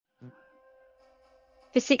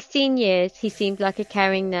For 16 years, he seemed like a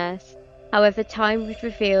caring nurse. However, time would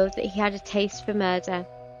reveal that he had a taste for murder.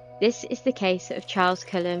 This is the case of Charles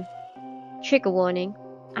Cullen. Trigger warning: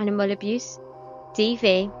 animal abuse,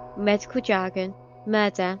 DV, medical jargon,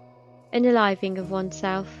 murder, unaliving of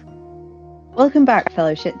oneself. Welcome back,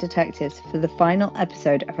 Fellowship Detectives, for the final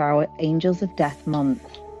episode of our Angels of Death month.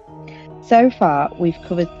 So far, we've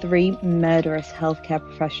covered 3 murderous healthcare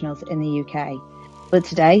professionals in the UK, but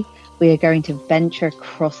today we are going to venture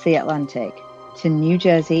across the Atlantic to New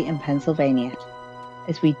Jersey and Pennsylvania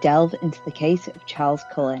as we delve into the case of Charles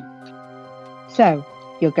Cullen. So,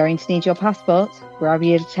 you're going to need your passports, grab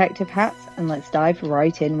your detective hats, and let's dive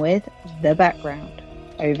right in with the background.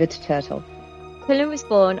 Over to Turtle. Cullen was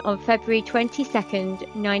born on February 22nd,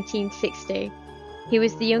 1960. He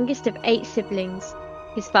was the youngest of 8 siblings.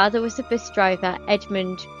 His father was a bus driver,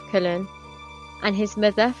 Edmund Cullen, and his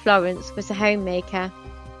mother, Florence, was a homemaker.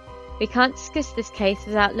 We can't discuss this case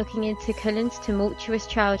without looking into Cullen's tumultuous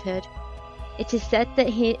childhood. It is said that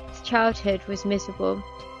his childhood was miserable,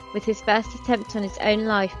 with his first attempt on his own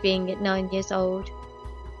life being at 9 years old.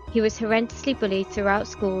 He was horrendously bullied throughout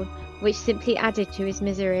school, which simply added to his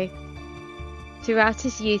misery. Throughout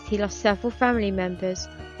his youth, he lost several family members,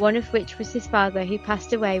 one of which was his father, who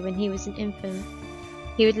passed away when he was an infant.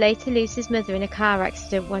 He would later lose his mother in a car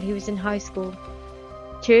accident while he was in high school.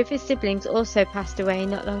 2 of his siblings also passed away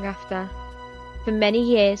not long after. For many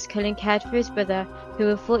years, Cullen cared for his brother, who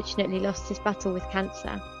unfortunately lost his battle with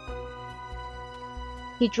cancer.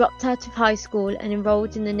 He dropped out of high school and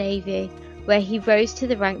enrolled in the Navy, where he rose to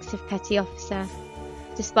the ranks of petty officer.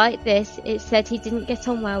 Despite this, it's said he didn't get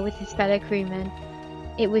on well with his fellow crewmen.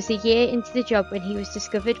 It was a year into the job when he was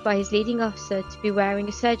discovered by his leading officer to be wearing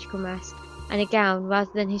a surgical mask and a gown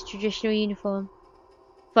rather than his traditional uniform.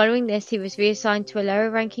 Following this, he was reassigned to a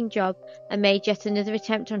lower-ranking job and made yet another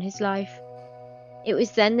attempt on his life. It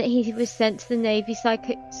was then that he was sent to the Navy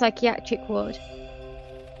psychiatric ward.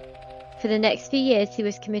 For the next few years, he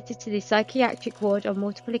was committed to the psychiatric ward on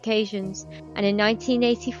multiple occasions, and in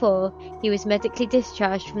 1984, he was medically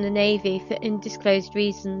discharged from the Navy for undisclosed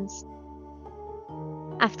reasons.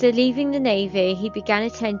 After leaving the Navy, he began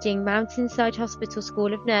attending Mountainside Hospital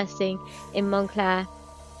School of Nursing in Montclair.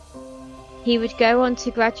 He would go on to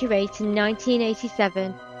graduate in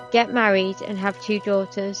 1987, get married and have 2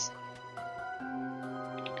 daughters.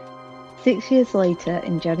 6 years later,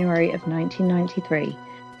 in January of 1993,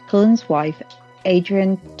 Cullen's wife,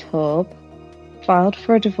 Adrienne Taube, filed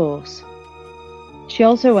for a divorce. She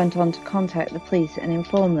also went on to contact the police and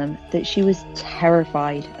inform them that she was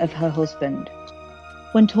terrified of her husband.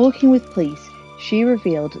 When talking with police, she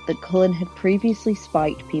revealed that Cullen had previously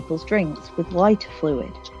spiked people's drinks with lighter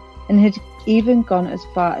fluid, and had even gone as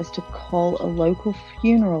far as to call a local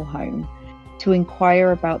funeral home to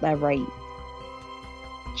inquire about their rates.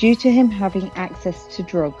 Due to him having access to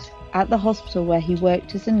drugs at the hospital where he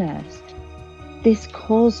worked as a nurse, this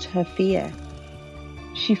caused her fear.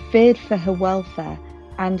 She feared for her welfare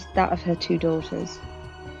and that of her 2 daughters.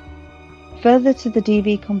 Further to the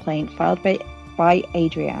DV complaint filed by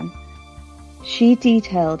Adrienne, she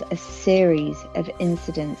detailed a series of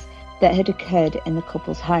incidents that had occurred in the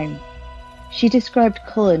couple's home. She described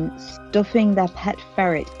Cullen stuffing their pet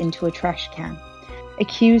ferret into a trash can,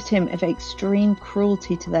 accused him of extreme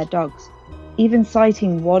cruelty to their dogs, even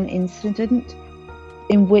citing one incident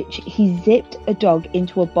in which he zipped a dog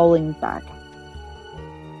into a bowling bag.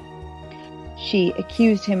 She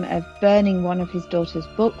accused him of burning one of his daughter's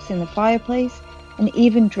books in the fireplace, and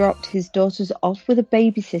even dropped his daughters off with a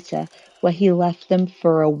babysitter where he left them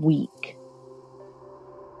for a week.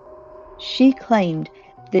 She claimed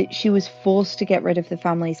that she was forced to get rid of the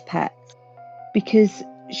family's pets because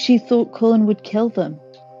she thought Cullen would kill them.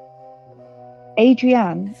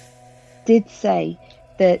 Adrienne did say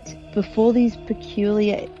that before these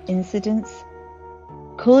peculiar incidents,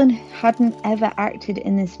 Cullen hadn't ever acted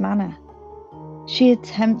in this manner. She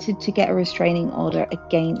attempted to get a restraining order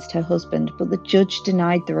against her husband, but the judge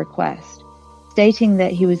denied the request, stating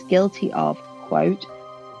that he was guilty of, quote,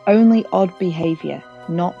 only odd behaviour,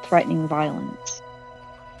 not threatening violence.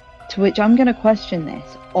 To which I'm going to question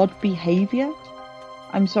this. Odd behaviour?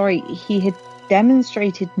 I'm sorry, he had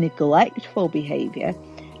demonstrated neglectful behaviour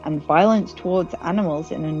and violence towards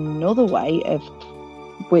animals in another way of,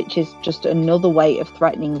 which is just another way of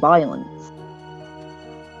threatening violence.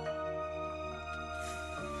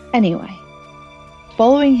 Anyway,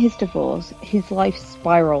 following his divorce, his life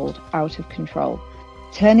spiralled out of control,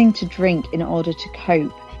 turning to drink in order to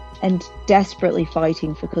cope and desperately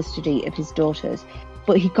fighting for custody of his daughters,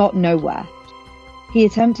 but he got nowhere. He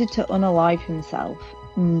attempted to unalive himself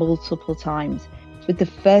multiple times, with the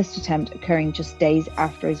first attempt occurring just days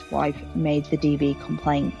after his wife made the DV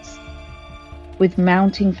complaints. With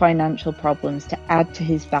mounting financial problems to add to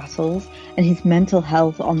his battles and his mental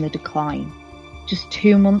health on the decline, just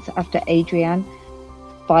 2 months after Adrian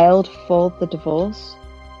filed for the divorce,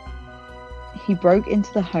 he broke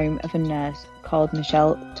into the home of a nurse called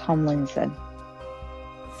Michelle Tomlinson.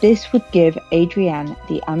 This would give Adrienne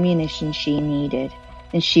the ammunition she needed,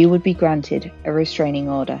 and she would be granted a restraining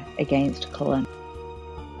order against Cullen.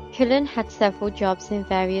 Cullen had several jobs in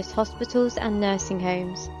various hospitals and nursing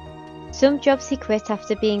homes. Some jobs he quit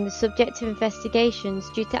after being the subject of investigations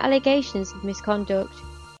due to allegations of misconduct,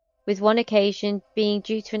 with one occasion being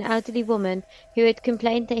due to an elderly woman who had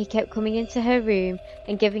complained that he kept coming into her room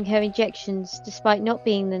and giving her injections despite not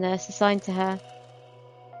being the nurse assigned to her.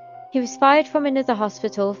 He was fired from another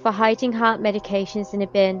hospital for hiding heart medications in a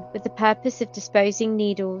bin with the purpose of disposing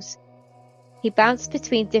needles. He bounced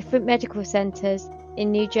between different medical centres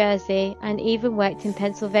in New Jersey and even worked in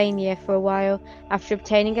Pennsylvania for a while after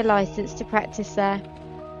obtaining a license to practice there.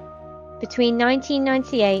 Between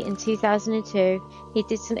 1998 and 2002, he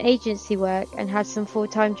did some agency work and had some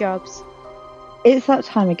full-time jobs. It's that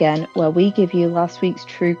time again where we give you last week's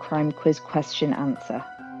true crime quiz question answer.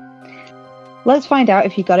 Let's find out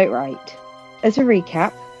if you got it right. As a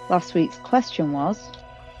recap, last week's question was: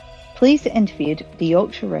 police interviewed the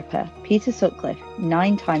Yorkshire Ripper, Peter Sutcliffe,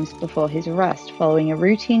 9 times before his arrest following a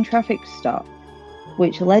routine traffic stop,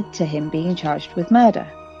 which led to him being charged with murder.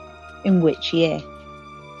 In which year?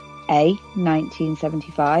 A.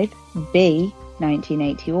 1975, B.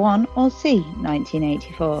 1981, or C.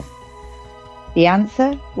 1984? The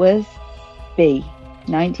answer was B.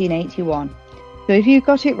 1981. So if you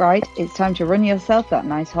got it right, it's time to run yourself that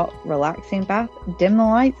nice hot relaxing bath, dim the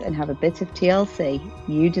lights and have a bit of TLC.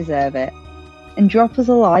 You deserve it. And drop us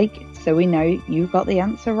a like so we know you got the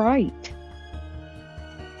answer right.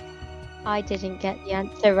 I didn't get the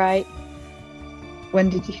answer right. When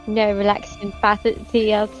did you? No relaxing bath at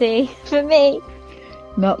TLC for me.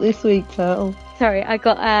 Not this week, Turtle. Sorry, I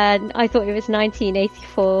thought it was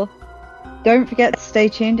 1984. Don't forget to stay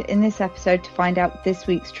tuned in this episode to find out this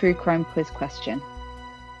week's true crime quiz question.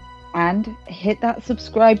 And hit that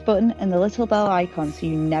subscribe button and the little bell icon so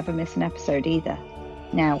you never miss an episode either.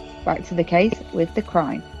 Now, back to the case with the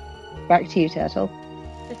crime. Back to you, Turtle.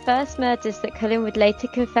 The first murders that Cullen would later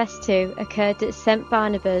confess to occurred at St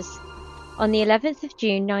Barnabas. On the 11th of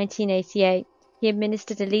June 1988, he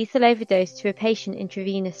administered a lethal overdose to a patient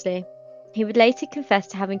intravenously. He would later confess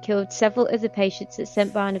to having killed several other patients at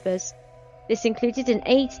St Barnabas. This included an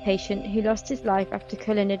AIDS patient who lost his life after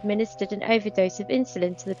Cullen administered an overdose of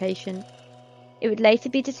insulin to the patient. It would later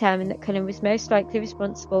be determined that Cullen was most likely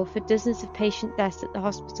responsible for dozens of patient deaths at the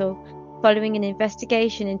hospital, following an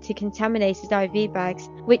investigation into contaminated IV bags,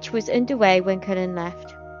 which was underway when Cullen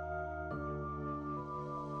left.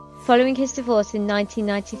 Following his divorce in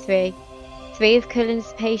 1993, 3 of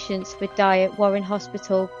Cullen's patients would die at Warren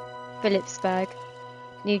Hospital, Phillipsburg,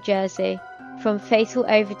 New Jersey, from fatal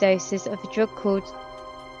overdoses of a drug called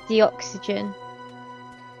digoxin.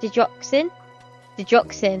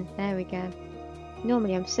 There we go.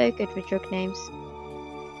 Normally I'm so good with drug names.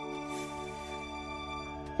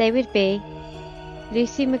 They would be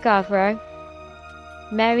Lucy McGavro,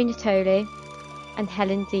 Mary Natoli, and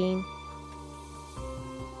Helen Dean.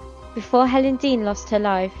 Before Helen Dean lost her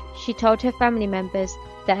life, she told her family members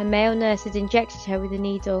that a male nurse had injected her with a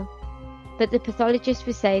needle, but the pathologist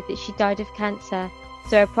would say that she died of cancer,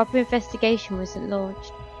 so a proper investigation wasn't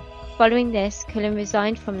launched. Following this, Cullen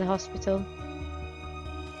resigned from the hospital.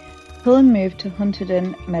 Cullen moved to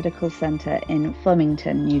Hunterdon Medical Center in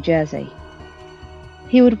Flemington, New Jersey.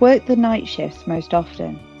 He would work the night shifts most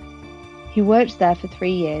often. He worked there for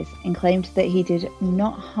 3 years and claimed that he did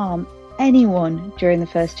not harm anyone during the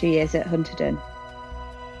first 2 years at Hunterdon.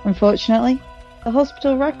 Unfortunately, the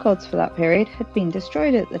hospital records for that period had been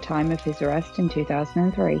destroyed at the time of his arrest in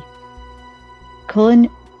 2003. Cullen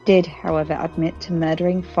did, however, admit to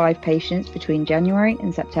murdering 5 patients between January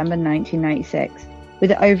and September 1996 with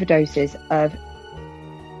overdoses of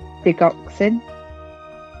digoxin.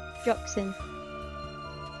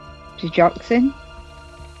 Digoxin?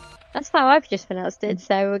 That's how I've just pronounced it,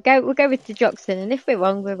 so we'll go with digoxin, and if we're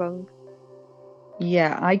wrong, we're wrong.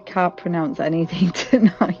 Yeah, I can't pronounce anything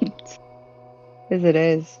tonight. As it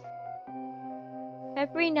is.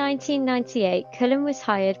 February 1998, Cullen was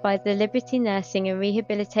hired by the Liberty Nursing and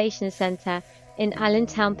Rehabilitation Center in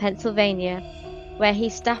Allentown, Pennsylvania, where he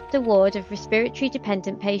staffed a ward of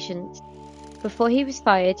respiratory-dependent patients. Before he was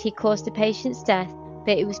fired, he caused a patient's death,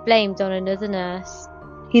 but it was blamed on another nurse.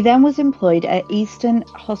 He then was employed at Eastern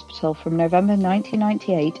Hospital from November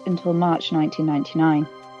 1998 until March 1999.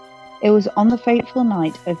 It was on the fateful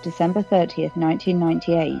night of December 30th,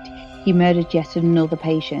 1998, he murdered yet another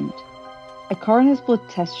patient. A coroner's blood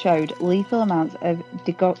test showed lethal amounts of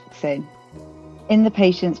digoxin in the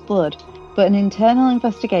patient's blood, but an internal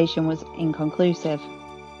investigation was inconclusive.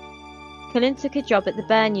 Cullen took a job at the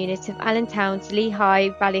burn unit of Allentown's Lehigh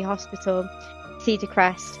Valley Hospital, Cedar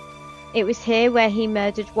Crest. It was here where he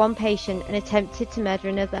murdered one patient and attempted to murder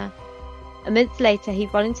another. A month later, he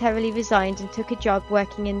voluntarily resigned and took a job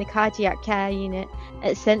working in the cardiac care unit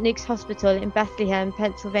at St. Luke's Hospital in Bethlehem,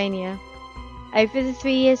 Pennsylvania. Over the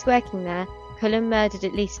 3 years working there, Cullen murdered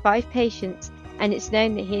at least 5 patients, and it's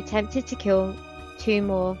known that he attempted to kill 2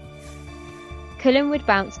 more. Cullen would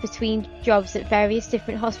bounce between jobs at various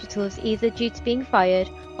different hospitals either due to being fired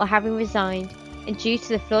or having resigned, and due to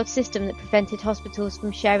the flawed system that prevented hospitals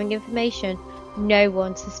from sharing information, no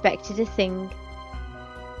one suspected a thing.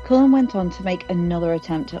 Cullen went on to make another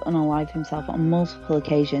attempt to unalive himself on multiple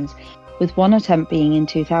occasions, with one attempt being in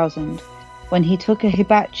 2000, when he took a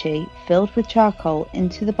hibachi filled with charcoal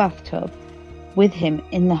into the bathtub with him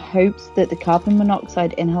in the hopes that the carbon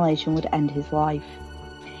monoxide inhalation would end his life.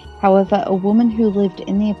 However, a woman who lived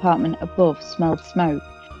in the apartment above smelled smoke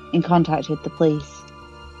and contacted the police.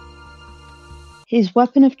 His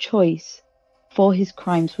weapon of choice for his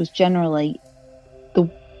crimes was generally the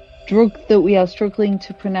drug that we are struggling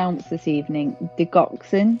to pronounce this evening,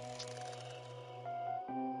 digoxin.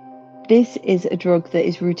 This is a drug that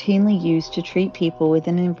is routinely used to treat people with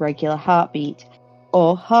an irregular heartbeat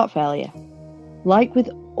or heart failure. Like with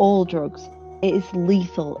all drugs, it is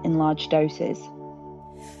lethal in large doses.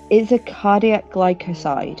 It is a cardiac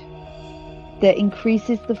glycoside that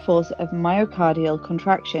increases the force of myocardial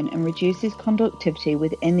contraction and reduces conductivity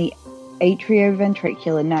within the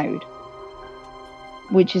atrioventricular node,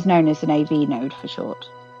 which is known as an AV node for short.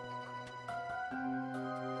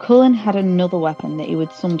 Cullen had another weapon that he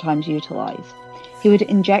would sometimes utilise. He would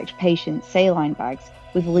inject patients saline bags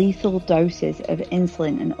with lethal doses of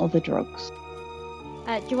insulin and other drugs.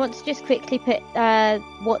 Do you want to just quickly put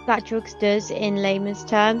what that drug does in layman's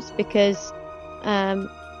terms? Because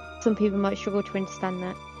some people might struggle to understand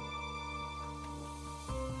that.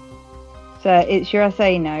 So it's your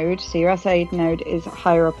SA node. So your SA node is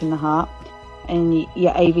higher up in the heart, and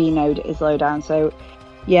your AV node is low down. So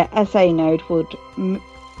your SA node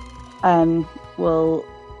will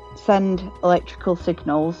send electrical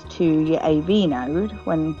signals to your AV node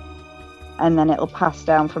and then it'll pass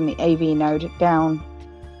down from the AV node down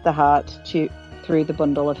the heart through the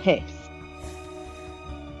bundle of His.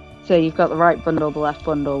 So you've got the right bundle, the left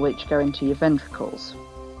bundle, which go into your ventricles.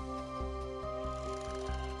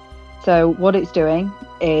 So what it's doing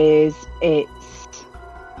is it's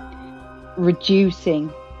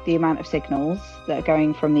reducing the amount of signals that are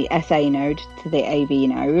going from the SA node to the AV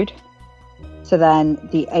node. So then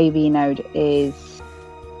the AV node is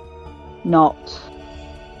not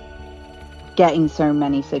getting so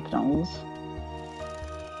many signals,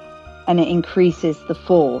 and it increases the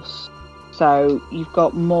force. So you've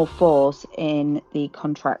got more force in the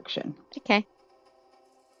contraction. Okay.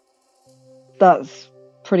 That's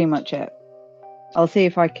pretty much it. I'll see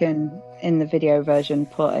if I can, in the video version,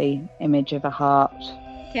 put an image of a heart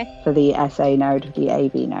for the SA node, the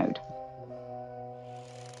AV node.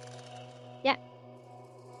 Yeah.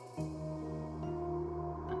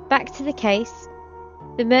 Back to the case.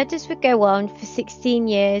 The murders would go on for 16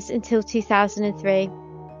 years until 2003.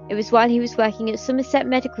 It was while he was working at Somerset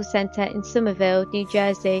Medical Center in Somerville, New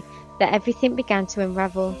Jersey, that everything began to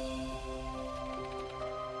unravel.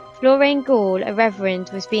 Florine Gall, a reverend,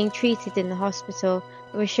 was being treated in the hospital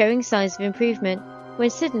and was showing signs of improvement when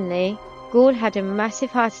suddenly Gall had a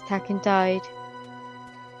massive heart attack and died.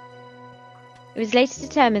 It was later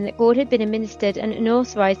determined that Gall had been administered an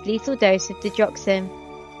unauthorized lethal dose of digoxin.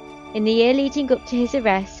 In the year leading up to his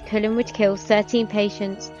arrest, Cullen would kill 13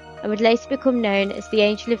 patients and would later become known as the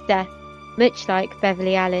Angel of Death, much like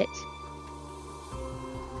Beverly Allitt.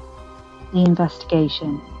 The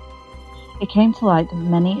investigation. It came to light that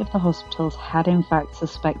many of the hospitals had in fact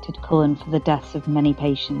suspected Cullen for the deaths of many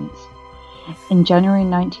patients. In January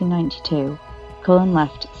 1992, Cullen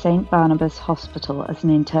left St. Barnabas Hospital as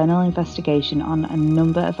an internal investigation on a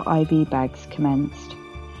number of IV bags commenced.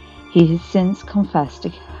 He has since confessed to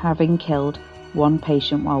having killed one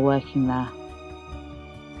patient while working there.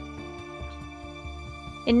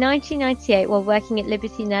 In 1998, while working at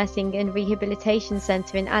Liberty Nursing and Rehabilitation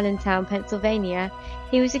Center in Allentown, Pennsylvania,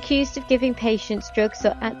 he was accused of giving patients drugs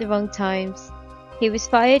at the wrong times. He was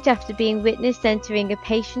fired after being witnessed entering a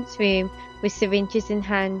patient's room with syringes in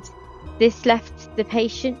hand. This left the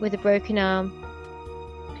patient with a broken arm.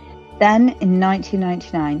 Then, in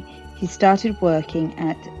 1999, he started working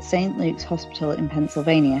at St. Luke's Hospital in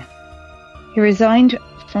Pennsylvania. He resigned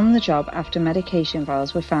from the job after medication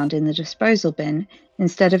vials were found in the disposal bin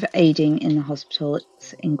instead of aiding in the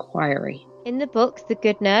hospital's inquiry. In the book The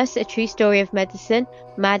Good Nurse, A True Story of Medicine,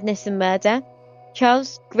 Madness and Murder,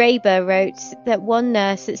 Charles Graeber wrote that one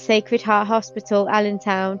nurse at Sacred Heart Hospital,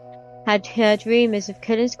 Allentown, had heard rumours of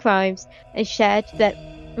Cullen's crimes and shared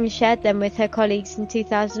them with her colleagues in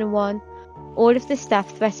 2001. All of the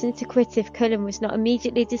staff threatened to quit if Cullen was not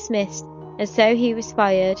immediately dismissed, and so he was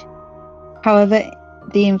fired. However,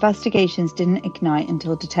 the investigations didn't ignite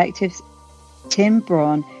until detectives Tim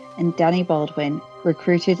Braun and Danny Baldwin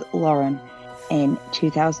recruited Lauren in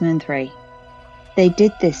 2003. They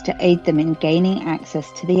did this to aid them in gaining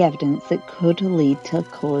access to the evidence that could lead to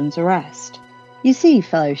Cullen's arrest. You see,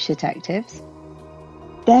 fellow detectives,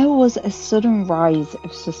 there was a sudden rise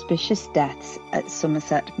of suspicious deaths at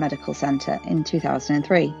Somerset Medical Centre in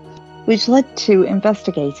 2003, which led to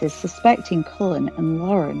investigators suspecting Cullen and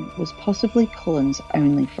Lauren was possibly Cullen's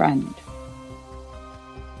only friend.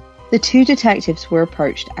 The two detectives were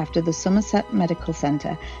approached after the Somerset Medical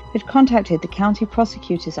Centre had contacted the county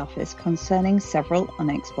prosecutor's office concerning several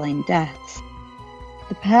unexplained deaths.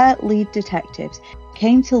 The pair lead detectives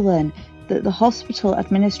came to learn that the hospital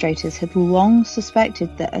administrators had long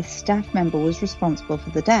suspected that a staff member was responsible for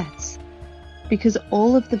the deaths, because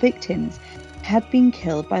all of the victims had been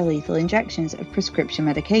killed by lethal injections of prescription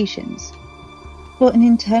medications. But an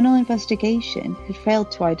internal investigation had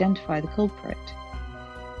failed to identify the culprit.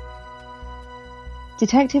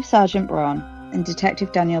 Detective Sergeant Braun and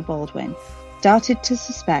Detective Daniel Baldwin started to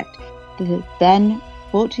suspect the then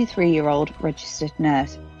 43-year-old registered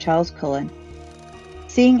nurse, Charles Cullen,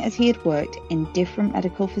 seeing as he had worked in different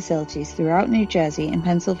medical facilities throughout New Jersey and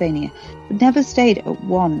Pennsylvania, but never stayed at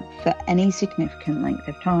one for any significant length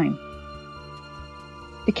of time.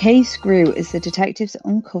 The case grew as the detectives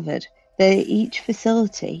uncovered that at each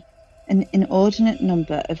facility an inordinate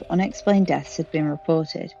number of unexplained deaths had been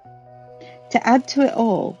reported. To add to it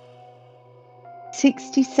all,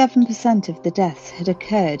 67% of the deaths had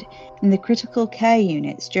occurred in the critical care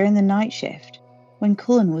units during the night shift when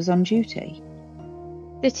Cullen was on duty.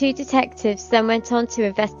 The two detectives then went on to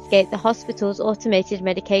investigate the hospital's automated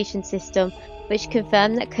medication system, which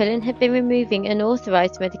confirmed that Cullen had been removing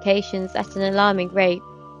unauthorized medications at an alarming rate.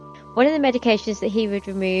 One of the medications that he would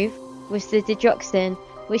remove was the digoxin,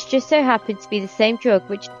 which just so happened to be the same drug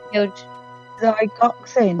which killed...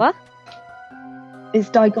 Digoxin? What? It's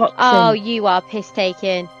digoxin. Oh, you are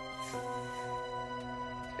piss-taking.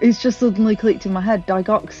 It's just suddenly clicked in my head,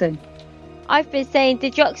 digoxin. I've been saying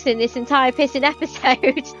digoxin this entire pissing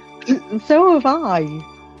episode. So have I. Do you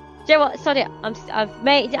know what? Sorry, I've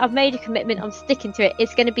made a commitment. I'm sticking to it.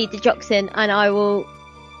 It's going to be digoxin, and I will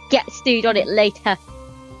get stewed on it later.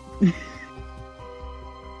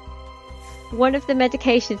 One of the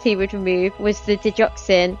medications he would remove was the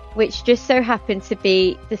digoxin, which just so happened to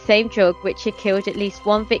be the same drug which had killed at least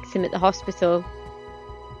one victim at the hospital.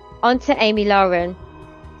 On to Amy Lauren.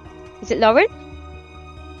 Is it Lauren?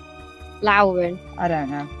 Lauren. I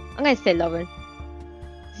don't know. I'm going to say Lauren.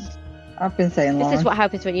 I've been saying Lauren. This is what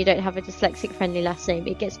happens when you don't have a dyslexic-friendly last name.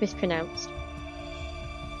 It gets mispronounced.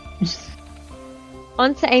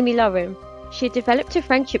 On to Amy Lauren. She had developed a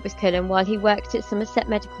friendship with Cullen while he worked at Somerset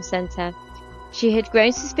Medical Centre. She had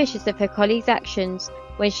grown suspicious of her colleagues' actions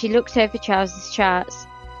when she looked over Charles's charts.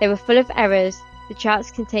 They were full of errors. The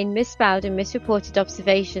charts contained misspelled and misreported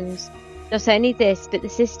observations. Not only this, but the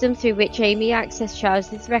system through which Amy accessed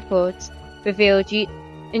Charles's records revealed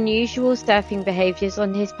unusual surfing behaviours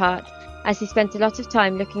on his part, as he spent a lot of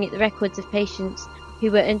time looking at the records of patients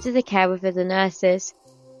who were under the care of other nurses.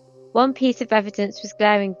 One piece of evidence was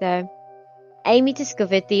glaring, though. Amy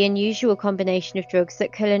discovered the unusual combination of drugs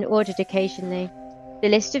that Cullen ordered occasionally. The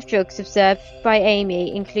list of drugs observed by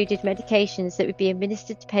Amy included medications that would be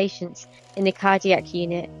administered to patients in the cardiac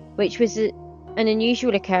unit, which was an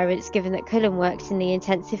unusual occurrence given that Cullen worked in the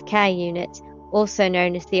intensive care unit, also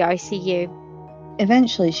known as the ICU.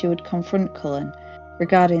 Eventually she would confront Cullen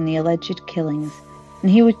regarding the alleged killings,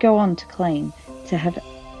 and he would go on to claim to have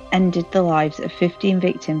ended the lives of 15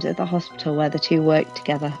 victims at the hospital where the two worked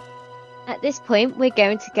together. At this point, we're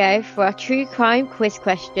going to go for our true crime quiz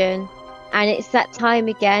question. And it's that time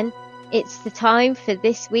again. It's the time for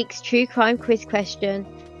this week's true crime quiz question.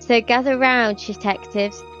 So gather round,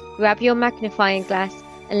 detectives, grab your magnifying glass,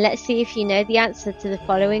 and let's see if you know the answer to the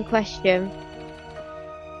following question.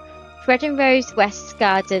 Fred and Rose West's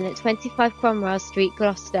garden at 25 Cromwell Street,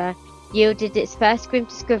 Gloucester, yielded its first grim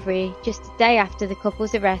discovery just a day after the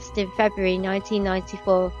couple's arrest in February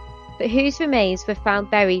 1994, but whose remains were found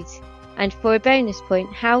buried, and for a bonus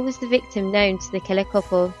point, how was the victim known to the killer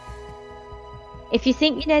couple? If you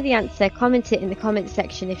think you know the answer, comment it in the comments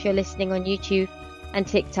section if you're listening on YouTube and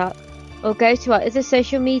TikTok, or go to our other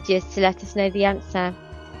social medias to let us know the answer.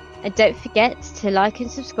 And don't forget to like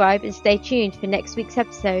and subscribe and stay tuned for next week's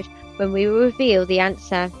episode when we will reveal the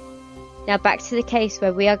answer. Now back to the case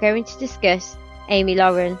where we are going to discuss Amy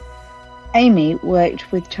Lauren. Amy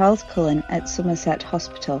worked with Charles Cullen at Somerset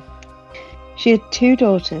Hospital. She had 2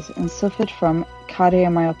 daughters and suffered from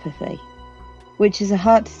cardiomyopathy, which is a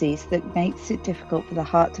heart disease that makes it difficult for the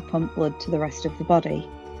heart to pump blood to the rest of the body.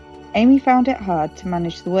 Amy found it hard to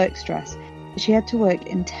manage the work stress, as she had to work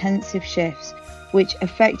intensive shifts, which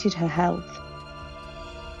affected her health.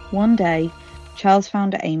 One day, Charles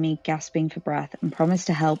found Amy gasping for breath and promised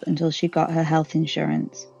to help until she got her health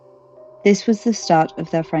insurance. This was the start of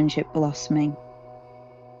their friendship blossoming.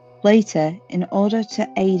 Later, in order to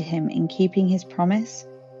aid him in keeping his promise,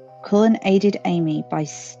 Cullen aided Amy by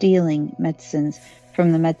stealing medicines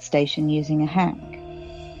from the med station using a hack.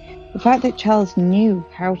 The fact that Charles knew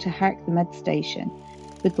how to hack the med station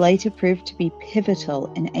would later prove to be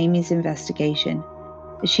pivotal in Amy's investigation,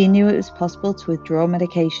 as she knew it was possible to withdraw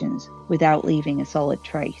medications without leaving a solid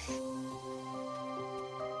trace.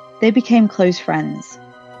 They became close friends,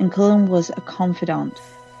 and Cullen was a confidant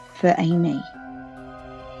for Amy.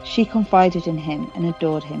 She confided in him and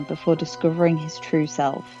adored him before discovering his true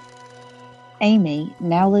self. Amy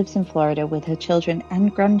now lives in Florida with her children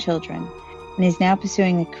and grandchildren, and is now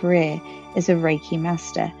pursuing a career as a Reiki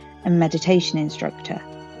master and meditation instructor.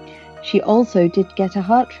 She also did get a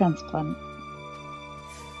heart transplant.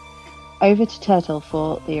 Over to Turtle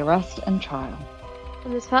for the arrest and trial.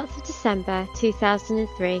 On the 12th of December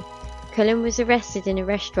 2003, Cullen was arrested in a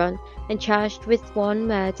restaurant and charged with 1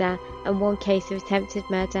 murder and 1 case of attempted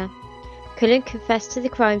murder. Cullen confessed to the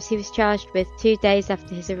crimes he was charged with 2 days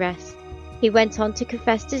after his arrest. He went on to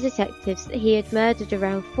confess to detectives that he had murdered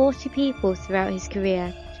around 40 people throughout his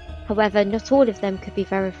career. However, not all of them could be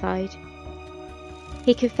verified.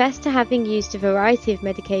 He confessed to having used a variety of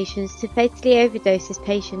medications to fatally overdose his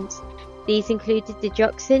patients. These included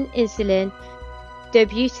digoxin, insulin,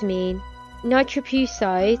 dobutamine,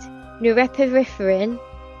 nitroprusside, norepinephrine,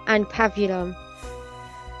 and pavulon.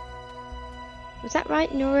 Was that right,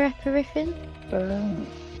 norepinephrine?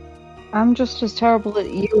 I'm just as terrible at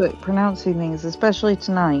you at pronouncing things, especially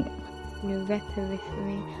tonight.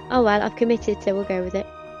 Norepinephrine. Oh well, I've committed, so we'll go with it.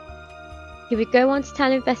 He would go on to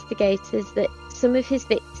tell investigators that some of his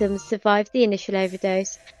victims survived the initial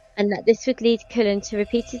overdose, and that this would lead Cullen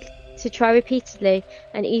to try repeatedly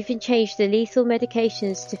and even change the lethal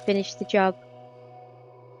medications to finish the job.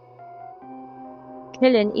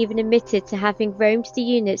 Cullen even admitted to having roamed the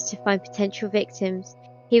units to find potential victims.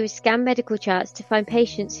 He would scan medical charts to find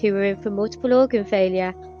patients who were in for multiple organ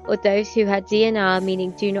failure or those who had DNR,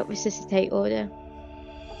 meaning do not resuscitate order.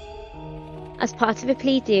 As part of a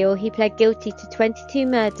plea deal, he pled guilty to 22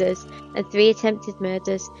 murders and 3 attempted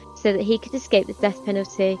murders so that he could escape the death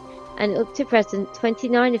penalty, and up to present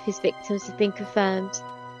 29 of his victims have been confirmed.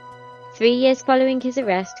 3 years following his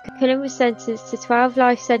arrest, Cullen was sentenced to 12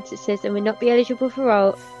 life sentences and would not be eligible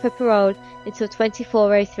for parole until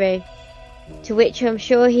 2403, to which I'm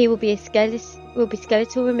sure he will be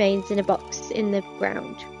skeletal remains in a box in the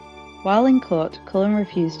ground. While in court, Cullen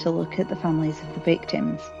refused to look at the families of the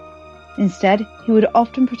victims. Instead, he would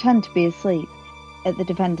often pretend to be asleep at the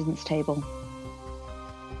defendant's table.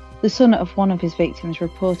 The son of one of his victims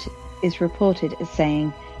is reported as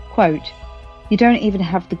saying, quote, "You don't even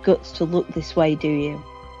have the guts to look this way, do you?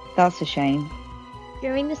 That's a shame."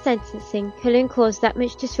 During the sentencing, Cullen caused that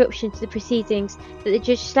much disruption to the proceedings that the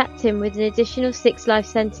judge slapped him with an additional 6 life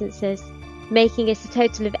sentences, making it a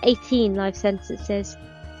total of 18 life sentences.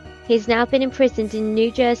 He has now been imprisoned in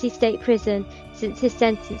New Jersey State Prison since his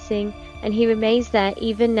sentencing, and he remains there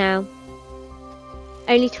even now.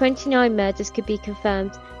 Only 29 murders could be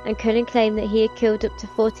confirmed, and Cullen claimed that he had killed up to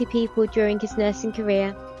 40 people during his nursing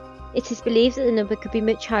career. It is believed that the number could be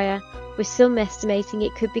much higher, with some estimating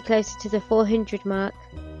it could be closer to the 400 mark.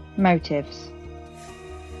 Motives.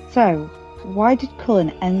 So, why did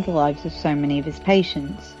Cullen end the lives of so many of his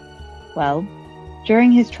patients? Well,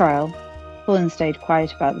 during his trial, Cullen stayed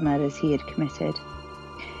quiet about the murders he had committed.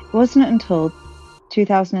 It wasn't until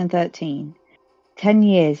 2013, 10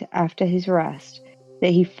 years after his arrest,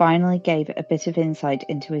 that he finally gave a bit of insight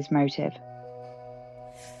into his motive.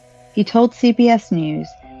 He told CBS News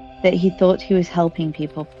that he thought he was helping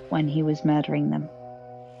people when he was murdering them.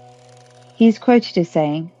 He is quoted as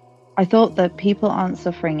saying, I thought that people aren't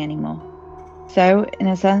suffering anymore. So, in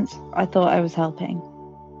a sense, I thought I was helping.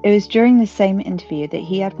 It was during this same interview that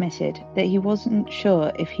he admitted that he wasn't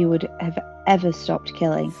sure if he would have ever stopped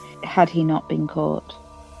killing had he not been caught.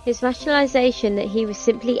 His rationalisation that he was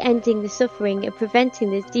simply ending the suffering and preventing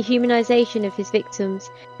the dehumanisation of his victims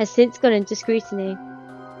has since gone under scrutiny.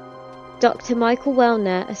 Dr. Michael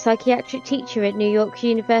Wellner, a psychiatric teacher at New York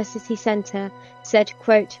University Center, said,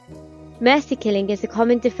 quote, "Mercy killing is a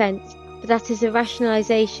common defense, but that is a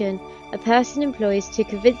rationalization a person employs to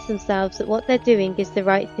convince themselves that what they're doing is the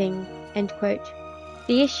right thing." End quote.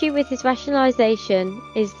 The issue with his rationalization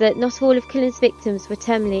is that not all of Cullen's victims were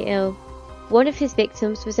terminally ill. One of his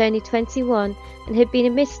victims was only 21 and had been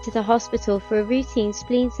admitted to the hospital for a routine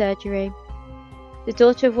spleen surgery. The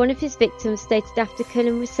daughter of one of his victims stated after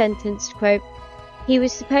Cullen was sentenced, quote, "He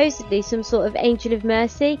was supposedly some sort of angel of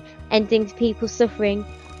mercy, ending people's suffering,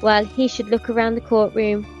 while he should look around the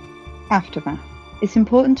courtroom." Aftermath. It's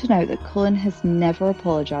important to note that Cullen has never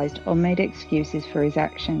apologised or made excuses for his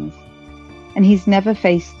actions, and he's never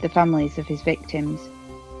faced the families of his victims.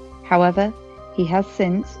 However, he has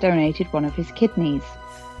since donated one of his kidneys.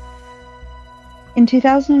 In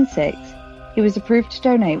 2006, he was approved to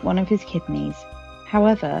donate one of his kidneys.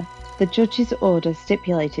 However, the judge's order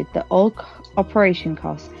stipulated that all operation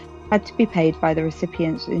costs had to be paid by the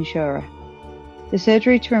recipient's insurer. The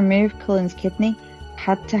surgery to remove Cullen's kidney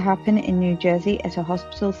had to happen in New Jersey at a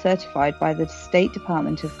hospital certified by the State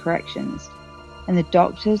Department of Corrections, and the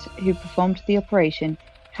doctors who performed the operation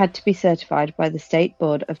had to be certified by the State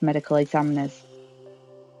Board of Medical Examiners.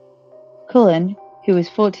 Cullen, who was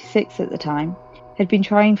 46 at the time, had been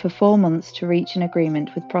trying for 4 months to reach an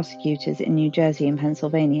agreement with prosecutors in New Jersey and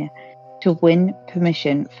Pennsylvania to win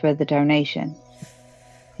permission for the donation.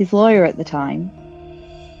 His lawyer at the time,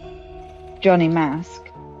 Johnny Mask,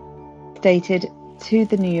 stated to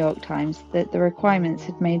the New York Times that the requirements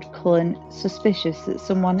had made Cullen suspicious that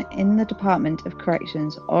someone in the Department of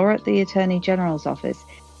Corrections or at the Attorney General's office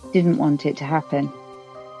didn't want it to happen.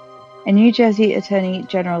 A New Jersey Attorney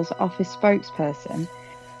General's office spokesperson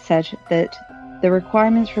said that the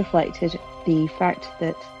requirements reflected the fact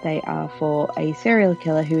that they are for a serial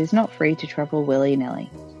killer who is not free to travel willy-nilly.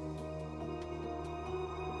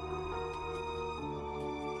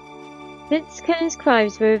 Since Cullen's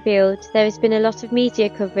crimes were revealed, there has been a lot of media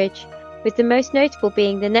coverage, with the most notable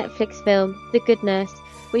being the Netflix film The Good Nurse,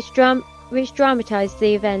 which dramatised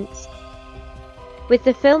the events. With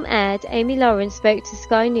the film aired, Amy Lawrence spoke to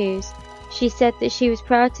Sky News. She said that she was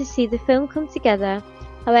proud to see the film come together.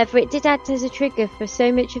 However, it did act as a trigger for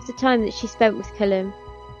so much of the time that she spent with Cullen.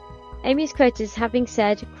 Amy is quoted as having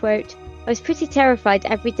said, quote, "I was pretty terrified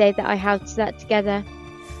every day that I held that together.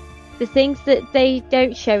 The things that they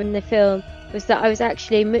don't show in the film was that I was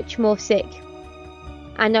actually much more sick.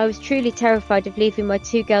 And I was truly terrified of leaving my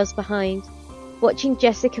 2 girls behind. Watching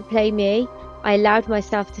Jessica play me, I allowed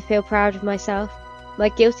myself to feel proud of myself. My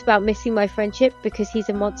guilt about missing my friendship because he's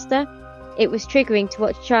a monster. It was triggering to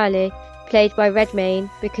watch Charlie, played by Redmayne,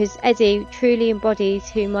 because Eddie truly embodies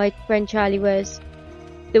who my friend Charlie was.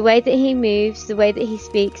 The way that he moves, the way that he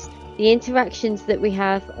speaks, the interactions that we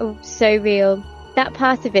have are so real. That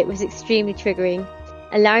part of it was extremely triggering,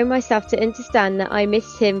 allowing myself to understand that I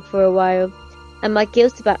missed him for a while, and my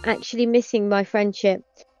guilt about actually missing my friendship,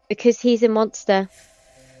 because he's a monster.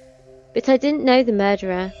 But I didn't know the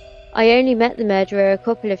murderer. I only met the murderer a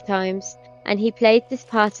couple of times, and he played this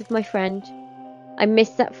part of my friend. I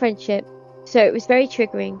missed that friendship, so it was very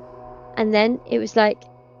triggering. And then it was like,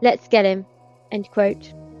 let's get him." End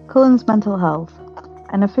quote. Cullen's mental health.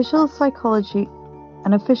 An official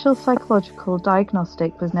psychological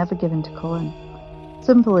diagnostic was never given to Cullen.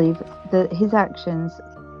 Some believe that his actions,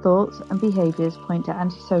 thoughts and behaviours point to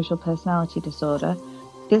antisocial personality disorder,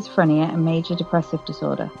 schizophrenia and major depressive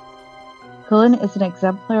disorder. Cullen is an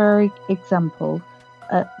exemplary example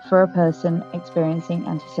for a person experiencing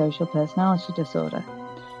antisocial personality disorder.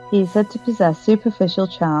 He is said to possess superficial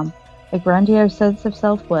charm, a grandiose sense of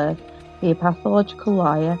self-worth, be a pathological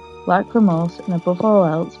liar, lack remorse, and above all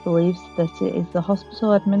else believes that it is the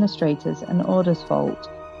hospital administrators and orders' fault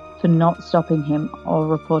for not stopping him or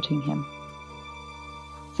reporting him.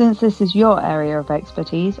 Since this is your area of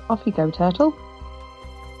expertise, off you go, Turtle.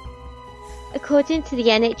 According to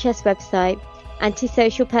the NHS website,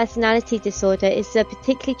 antisocial personality disorder is a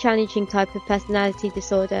particularly challenging type of personality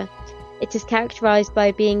disorder. It is characterised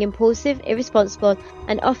by being impulsive, irresponsible,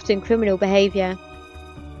 and often criminal behaviour.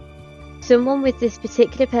 Someone with this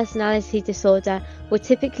particular personality disorder will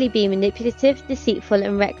typically be manipulative, deceitful,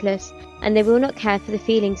 and reckless, and they will not care for the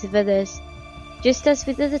feelings of others. Just as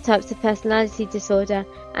with other types of personality disorder,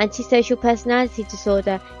 antisocial personality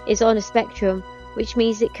disorder is on a spectrum, which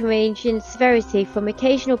means it can range in severity from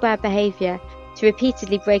occasional bad behaviour to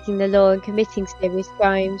repeatedly breaking the law and committing serious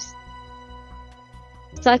crimes.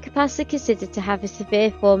 Psychopaths are considered to have a severe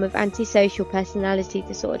form of antisocial personality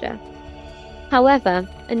disorder. However,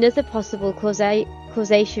 another possible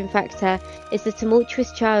causation factor is the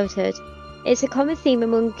tumultuous childhood. It's a common theme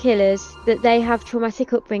among killers that they have traumatic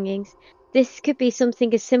upbringings. This could be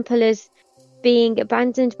something as simple as being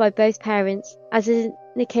abandoned by both parents, as in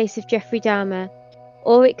the case of Jeffrey Dahmer,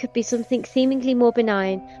 or it could be something seemingly more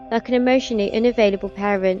benign, like an emotionally unavailable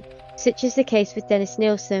parent, such as the case with Dennis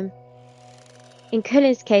Nielsen. In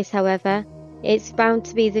Cullen's case, however, it's bound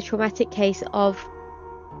to be the traumatic case of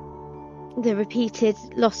the repeated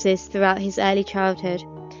losses throughout his early childhood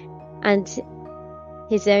and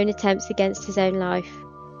his own attempts against his own life.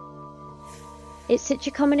 It's such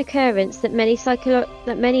a common occurrence that many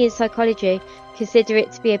in psychology consider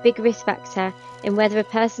it to be a big risk factor in whether a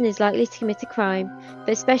person is likely to commit a crime, but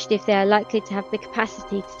especially if they are likely to have the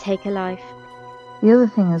capacity to take a life. The other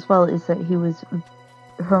thing as well is that he was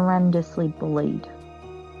horrendously bullied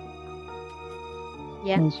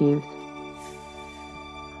in his youth.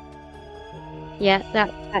 Yeah,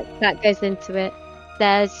 that goes into it.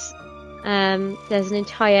 There's an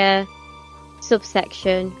entire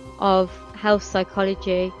subsection of health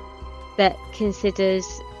psychology that considers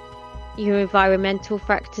your environmental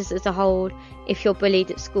factors as a whole. If you're bullied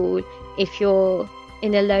at school, if you're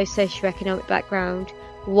in a low socioeconomic background,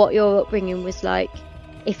 what your upbringing was like,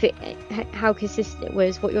 how consistent it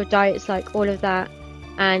was, what your diet's like, all of that,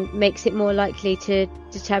 and makes it more likely to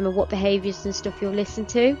determine what behaviours and stuff you'll listen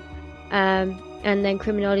to. And then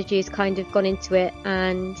criminology has kind of gone into it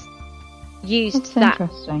and used that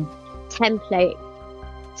template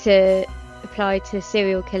to apply to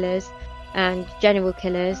serial killers and general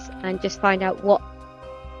killers, and just find out what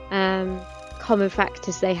common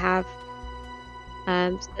factors they have.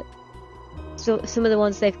 So some of the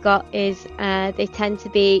ones they've got is they tend to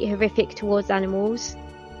be horrific towards animals.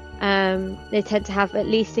 They tend to have at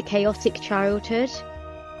least a chaotic childhood.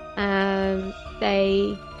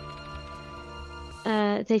 They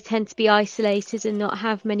tend to be isolated and not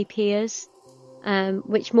have many peers,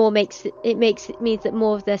 which means that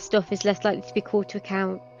more of their stuff is less likely to be called to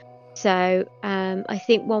account. So I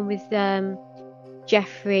think one with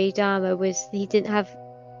Jeffrey Dahmer was he didn't have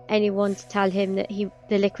anyone to tell him that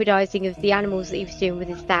the liquidizing of the animals that he was doing with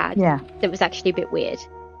his dad. Yeah, that was actually a bit weird.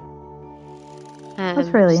 That's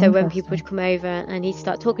really so when people would come over and he'd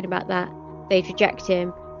start talking about that, they'd reject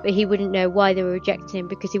him, but he wouldn't know why they were rejecting him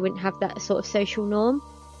because he wouldn't have that sort of social norm.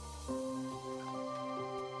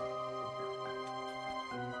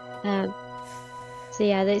 So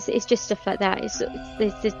yeah, it's just stuff like that. It's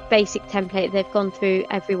this basic template they've gone through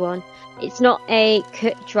everyone. It's not a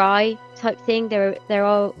cut dry type thing. There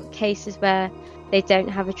are cases where they don't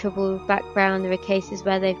have a troubled background. There are cases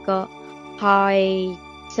where they've got high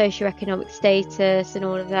socioeconomic status and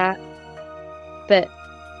all of that. But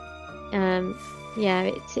yeah,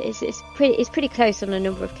 it's pretty close on a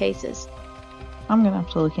number of cases. I'm gonna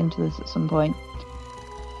have to look into this at some point.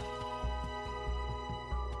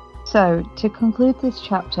 So, to conclude this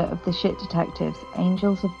chapter of the Shit Detectives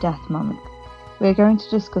Angels of Death Month, we are going to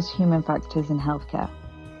discuss human factors in healthcare.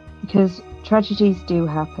 Because tragedies do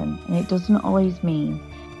happen, and it doesn't always mean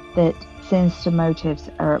that sinister motives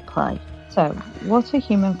are at play. So, what are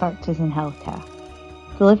human factors in healthcare?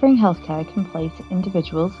 Delivering healthcare can place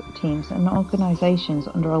individuals, teams, and organisations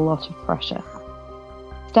under a lot of pressure.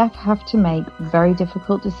 Staff have to make very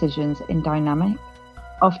difficult decisions in dynamic,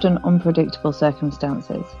 often unpredictable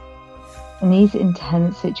circumstances. In these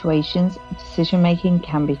intense situations, decision-making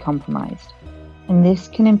can be compromised, and this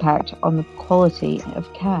can impact on the quality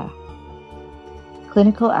of care,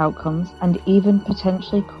 clinical outcomes, and even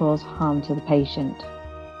potentially cause harm to the patient.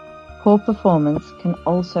 Poor performance can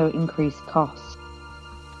also increase costs.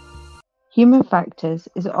 Human factors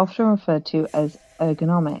is often referred to as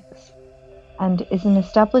ergonomics, and is an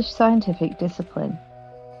established scientific discipline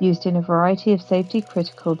used in a variety of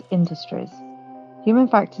safety-critical industries. Human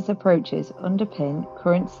factors approaches underpin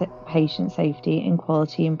current patient safety and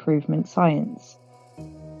quality improvement science,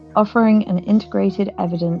 offering an integrated,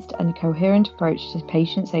 evidenced, and coherent approach to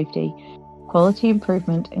patient safety, quality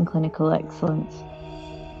improvement, and clinical excellence.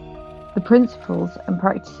 The principles and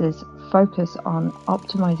practices focus on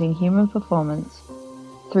optimizing human performance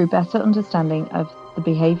through better understanding of the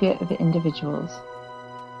behavior of individuals,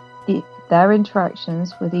 their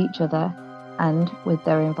interactions with each other, and with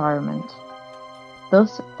their environment.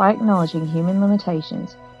 Thus, by acknowledging human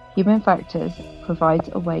limitations, Human factors provides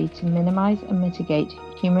a way to minimize and mitigate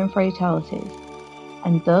human fatalities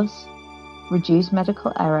and thus reduce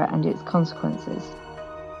medical error and its consequences.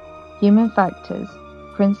 Human factors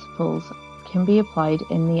principles can be applied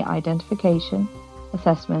in the identification,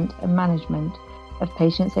 assessment and management of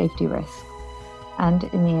patient safety risks and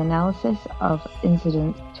in the analysis of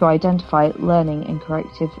incidents to identify learning and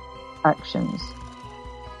corrective actions.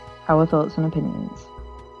 Our thoughts and opinions.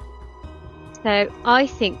 So I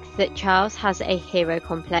think that Charles has a hero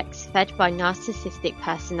complex fed by narcissistic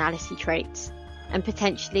personality traits and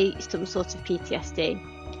potentially some sort of PTSD.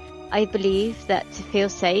 I believe that to feel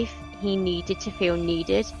safe, he needed to feel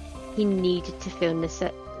needed. He needed to feel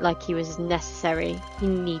like he was necessary. He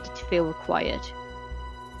needed to feel required.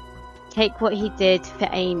 Take what he did for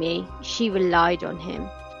Amy. She relied on him.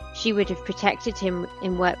 She would have protected him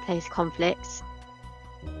in workplace conflicts.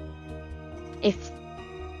 If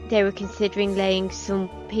they were considering laying some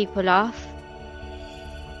people off,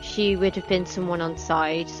 she would have been someone on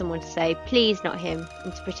side, someone to say, please, not him,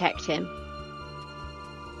 and to protect him.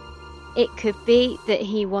 It could be that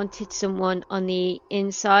he wanted someone on the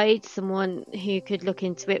inside, someone who could look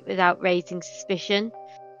into it without raising suspicion,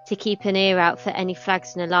 to keep an ear out for any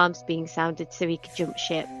flags and alarms being sounded so he could jump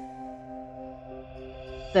ship.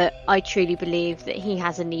 But I truly believe that he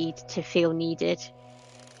has a need to feel needed.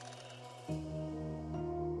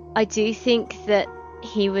 I do think that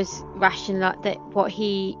he was rational, that what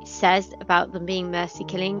he says about them being mercy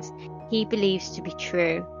killings, he believes to be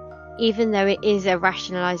true. Even though it is a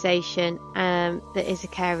rationalisation that is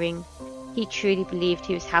occurring, he truly believed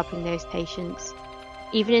he was helping those patients.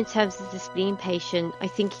 Even in terms of the spleen patient, I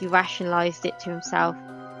think he rationalised it to himself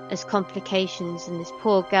as complications and this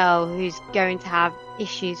poor girl who's going to have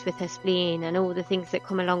issues with her spleen and all the things that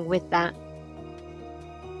come along with that.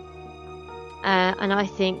 And I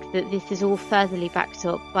think that this is all furtherly backed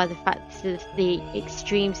up by the fact of the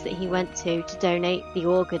extremes that he went to donate the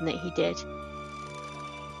organ that he did.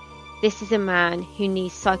 This is a man who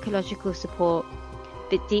needs psychological support,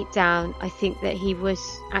 but deep down I think that he was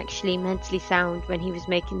actually mentally sound when he was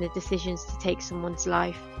making the decisions to take someone's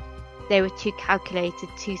life. They were too calculated,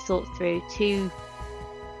 too thought through, too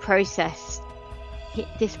processed.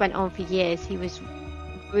 This went on for years. He was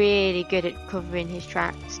really good at covering his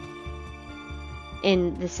tracks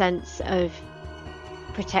in the sense of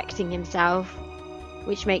protecting himself,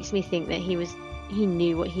 which makes me think that he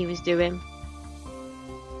knew what he was doing.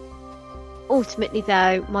 Ultimately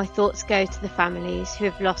though, my thoughts go to the families who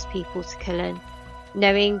have lost people to Cullen,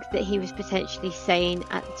 knowing that he was potentially sane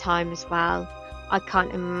at the time as well. I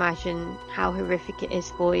can't imagine how horrific it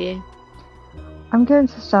is for you. I'm going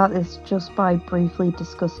to start this just by briefly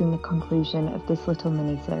discussing the conclusion of this little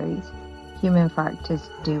mini-series. Human factors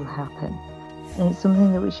do happen, and it's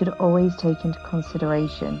something that we should always take into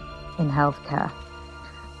consideration in healthcare.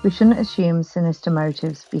 We shouldn't assume sinister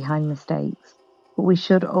motives behind mistakes, but we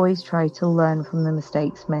should always try to learn from the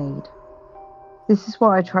mistakes made. This is what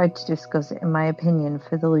I tried to discuss in my opinion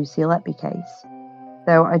for the Lucy Letby case,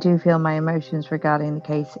 though I do feel my emotions regarding the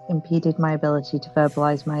case impeded my ability to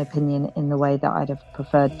verbalise my opinion in the way that I'd have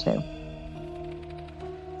preferred to.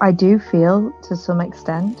 I do feel, to some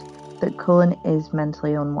extent, that Cullen is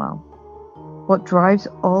mentally unwell. What drives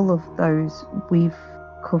all of those we've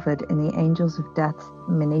covered in the Angels of Death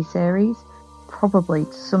mini-series probably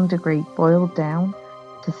to some degree boiled down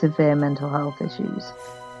to severe mental health issues.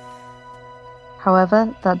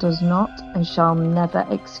 However, that does not and shall never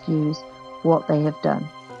excuse what they have done.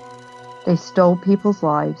 They stole people's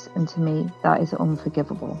lives, and to me that is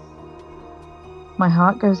unforgivable. My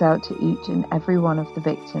heart goes out to each and every one of the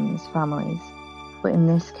victims' families, but in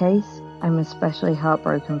this case I'm especially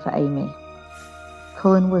heartbroken for Amy.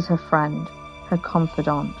 Cullen was her friend, her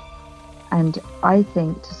confidant, and I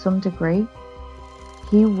think to some degree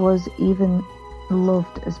he was even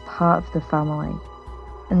loved as part of the family,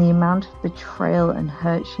 and the amount of betrayal and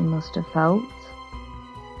hurt she must have felt,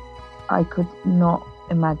 I could not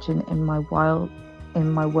imagine in my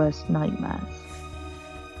worst nightmares.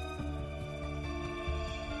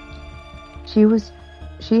 She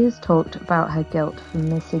has talked about her guilt for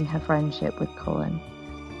missing her friendship with Cullen,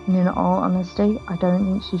 and in all honesty, I don't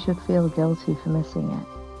think she should feel guilty for missing it.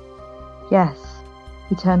 Yes,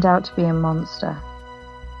 he turned out to be a monster,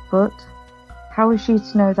 but how was she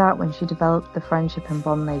to know that when she developed the friendship and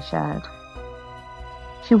bond they shared?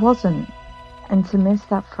 She wasn't, and to miss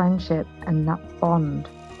that friendship and that bond,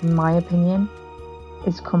 in my opinion,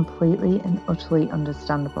 is completely and utterly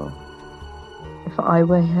understandable. If I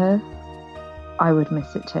were her, I would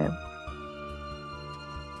miss it too.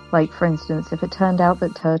 Like, for instance, if it turned out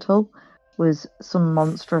that Turtle was some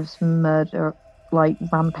monstrous murderer like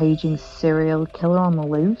rampaging serial killer on the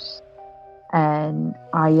loose, and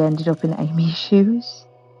I ended up in Amy's shoes,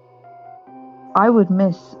 I would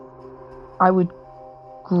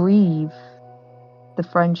grieve the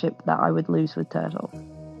friendship that I would lose with Turtle.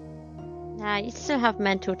 Nah, you still have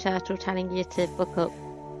mental Turtle telling you to book up.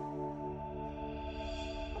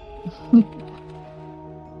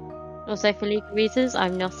 Also, for legal reasons,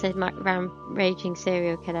 I'm not a rampaging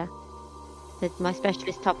serial killer. That's my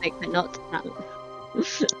specialist topic, but not that.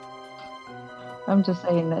 I'm just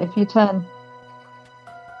saying that if you turned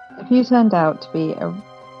out to be a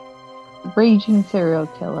raging serial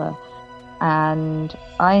killer, and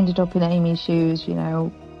I ended up in Amy's shoes, you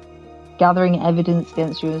know, gathering evidence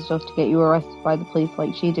against you and stuff to get you arrested by the police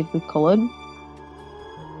like she did with Cullen,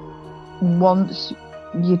 once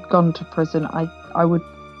you'd gone to prison, I would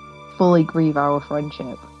fully grieve our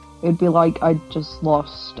friendship. It'd be like I'd just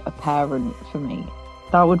lost a parent for me.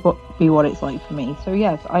 That would be what it's like for me. So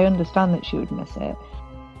yes, I understand that she would miss it.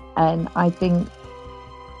 And I think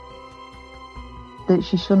that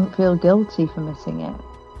she shouldn't feel guilty for missing it.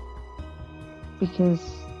 Because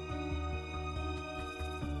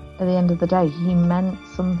at the end of the day, he meant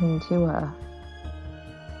something to her.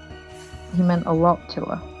 He meant a lot to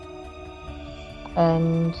her.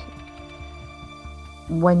 And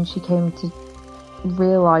when she came to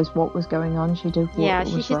realise what was going on, she did what was right. Yeah,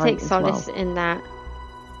 she should take solace in that.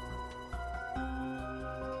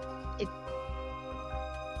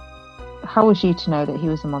 How was she to know that he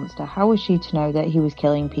was a monster? How was she to know that he was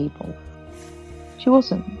killing people? She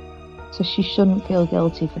wasn't. So she shouldn't feel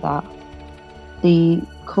guilty for that. The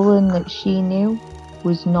Cullen that she knew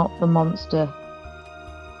was not the monster.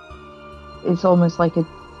 It's almost like a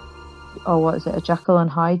Jekyll and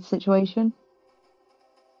Hyde situation?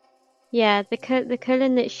 Yeah, the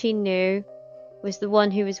Cullen that she knew was the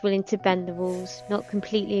one who was willing to bend the rules, not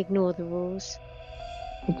completely ignore the rules.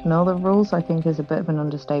 Ignore the rules, I think, is a bit of an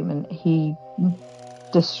understatement. He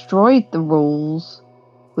destroyed the rules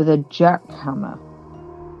with a jackhammer.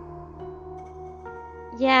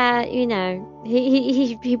 Yeah, you know,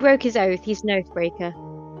 he broke his oath. He's an oath breaker.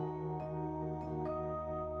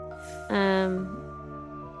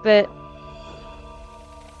 But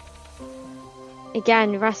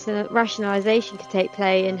again, rationalization could take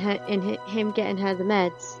play in him getting her the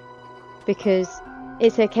meds, because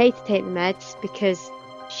it's okay to take the meds because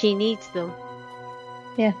she needs them.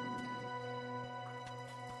 Yeah.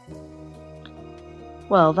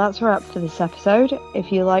 Well, that's a wrap for this episode.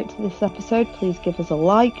 If you liked this episode, please give us a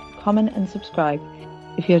like, comment and subscribe.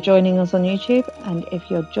 If you're joining us on YouTube, and if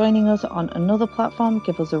you're joining us on another platform,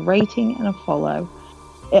 give us a rating and a follow.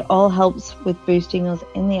 It all helps with boosting us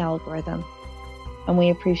in the algorithm, and we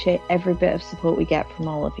appreciate every bit of support we get from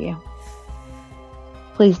all of you.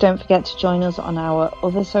 Please don't forget to join us on our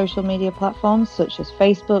other social media platforms such as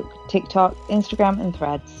Facebook, TikTok, Instagram and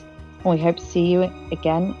Threads. And we hope to see you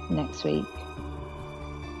again next week.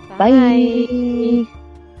 Bye.